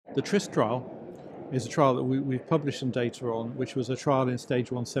The TRISST trial is a trial that we've published some data on, which was a trial in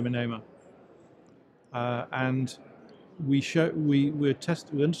stage 1 seminoma. And we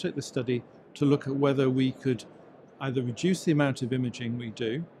undertook the study to look at whether we could either reduce the amount of imaging we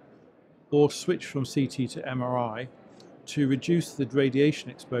do or switch from CT to MRI to reduce the radiation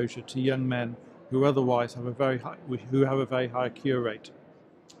exposure to young men who otherwise have a very high cure rate.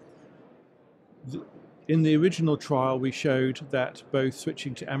 In the original trial, we showed that both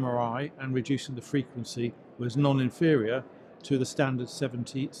switching to MRI and reducing the frequency was non-inferior to the standard 7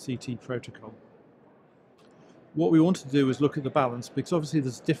 CT protocol. What we wanted to do was look at the balance, because obviously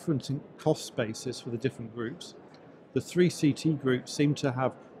there's different cost bases for the different groups. The 3 CT groups seem to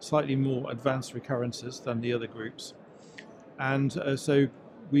have slightly more advanced recurrences than the other groups. And so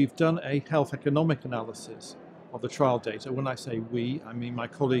we've done a health economic analysis of the trial data. When I say we, I mean my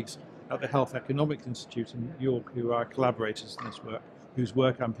colleagues at the Health Economics Institute in York, who are collaborators in this work, whose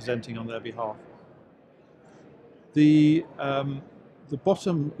work I'm presenting on their behalf. The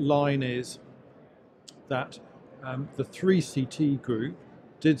bottom line is that the 3 CT group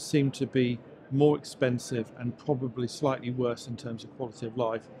did seem to be more expensive and probably slightly worse in terms of quality of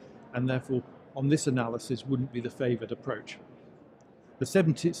life, and therefore on this analysis wouldn't be the favoured approach. The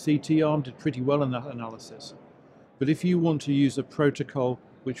 7 CT arm did pretty well in that analysis, but if you want to use a protocol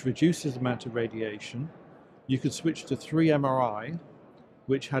which reduces the amount of radiation, you could switch to 3 MRI,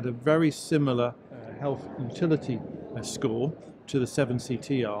 which had a very similar health utility score to the 7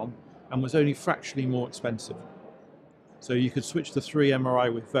 CT arm and was only fractionally more expensive. So you could switch to 3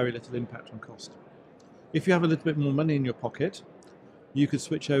 MRI with very little impact on cost. If you have a little bit more money in your pocket, you could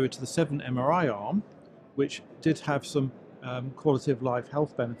switch over to the 7 MRI arm, which did have some quality of life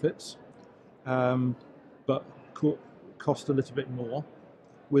health benefits, but cost a little bit more,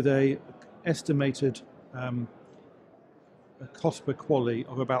 with a estimated cost per QALY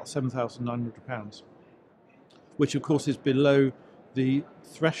of about £7,900, which of course is below the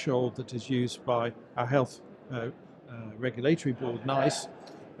threshold that is used by our health regulatory board, NICE,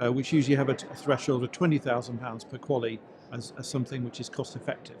 which usually have a threshold of £20,000 per QALY as something which is cost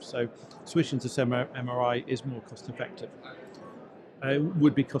effective. So switching to MRI is more cost effective.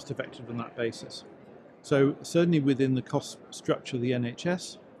 Would be cost effective on that basis. So certainly within the cost structure of the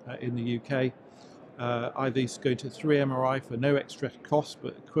NHS in the UK, either going to 3 MRI for no extra cost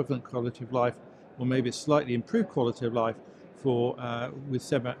but equivalent quality of life, or maybe a slightly improved quality of life with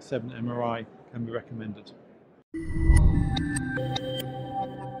 7 MRI can be recommended.